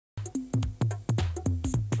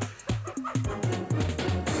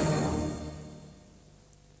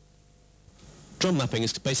drum mapping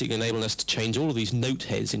is basically enabling us to change all of these note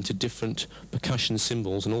heads into different percussion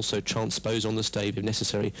symbols and also transpose on the stave if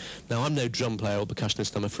necessary. Now, I'm no drum player or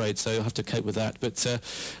percussionist, I'm afraid, so I'll have to cope with that, but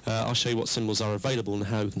I'll show you what symbols are available and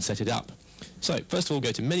how we can set it up. So, first of all,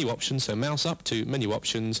 go to Menu Options, so mouse up to Menu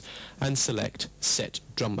Options and select Set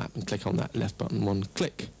Drum Map and click on that left button, one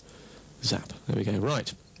click. Zap. There we go.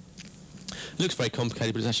 Right. It looks very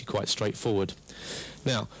complicated, but it's actually quite straightforward.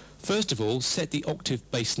 Now, first of all, set the octave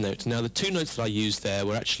bass note. Now, the two notes that I used there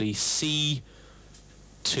were actually C2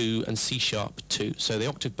 and C sharp 2. So the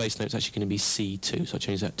octave bass note is actually going to be C2. So I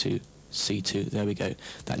change that to C2. There we go.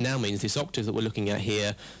 That now means this octave that we're looking at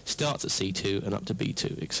here starts at C2 and up to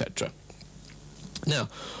B2, etc. Now,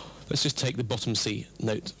 let's just take the bottom C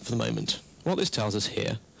note for the moment. What this tells us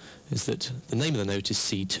here is that the name of the note is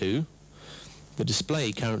C2. The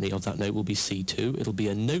display currently of that note will be C2. It'll be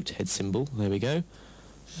a note head symbol. There we go.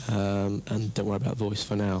 And don't worry about voice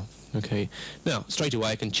for now. Okay. Now, straight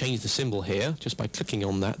away I can change the symbol here just by clicking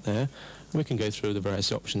on that there. And we can go through the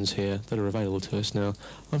various options here that are available to us now.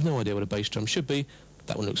 I've no idea what a bass drum should be.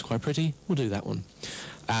 That one looks quite pretty. We'll do that one.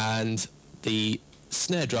 And the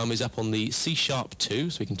snare drum is up on the C sharp 2,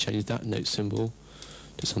 so we can change that note symbol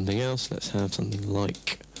to something else. Let's have something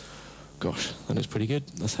like, gosh, that looks pretty good.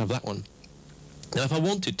 Let's have that one. Now, if I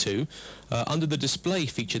wanted to, under the display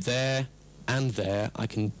feature there and there, I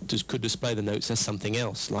could display the notes as something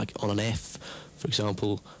else, like on an F, for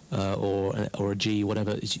example, or a G,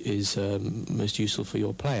 whatever is most useful for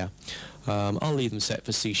your player. I'll leave them set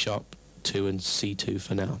for C sharp 2 and C2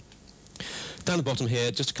 for now. Down the bottom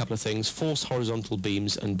here, just a couple of things: force horizontal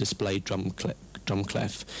beams and display drum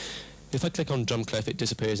clef. If I click on drum clef, it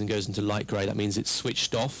disappears and goes into light grey. That means it's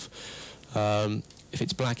switched off. If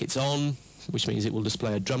it's black, it's on, which means it will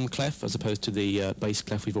display a drum clef as opposed to the bass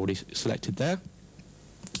clef we've already selected there.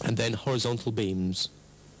 And then horizontal beams.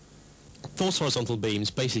 Force horizontal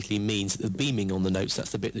beams basically means that the beaming on the notes,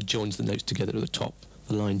 that's the bit that joins the notes together at the top,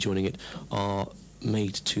 the line joining it, are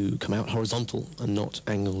made to come out horizontal and not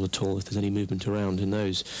angled at all if there's any movement around in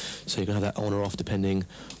those. So you can have that on or off depending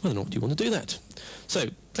whether or not you want to do that. So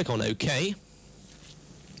click on OK.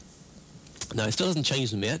 Now, it still hasn't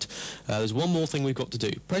changed them yet. There's one more thing we've got to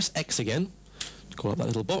do. Press X again to call up that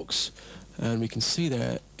little box, and we can see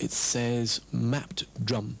there it says Mapped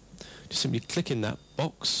Drum. Just simply click in that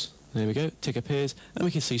box. There we go. Tick appears, and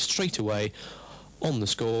we can see straight away on the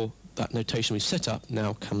score that notation we've set up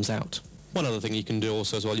now comes out. One other thing you can do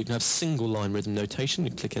also as well, you can have single line rhythm notation.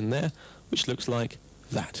 You click in there, which looks like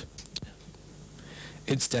that.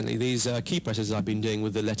 Incidentally, these key presses I've been doing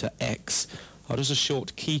with the letter X are just a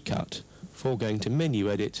short key cut for going to menu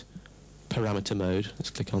edit, parameter mode. Let's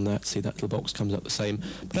click on that, see that little box comes up the same.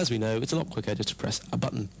 But as we know, it's a lot quicker just to press a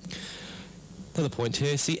button. Another point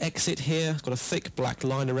here, see exit here, it's got a thick black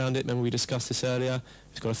line around it. Remember we discussed this earlier?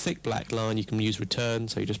 It's got a thick black line. You can use return,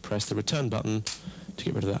 so you just press the return button to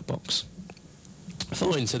get rid of that box.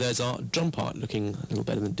 Fine, so there's our drum part looking a little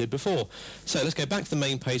better than it did before. So let's go back to the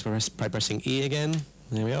main page by pressing E again.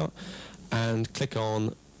 There we are. And click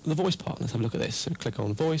on the voice part. Let's have a look at this. So click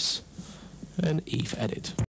on voice and E for edit.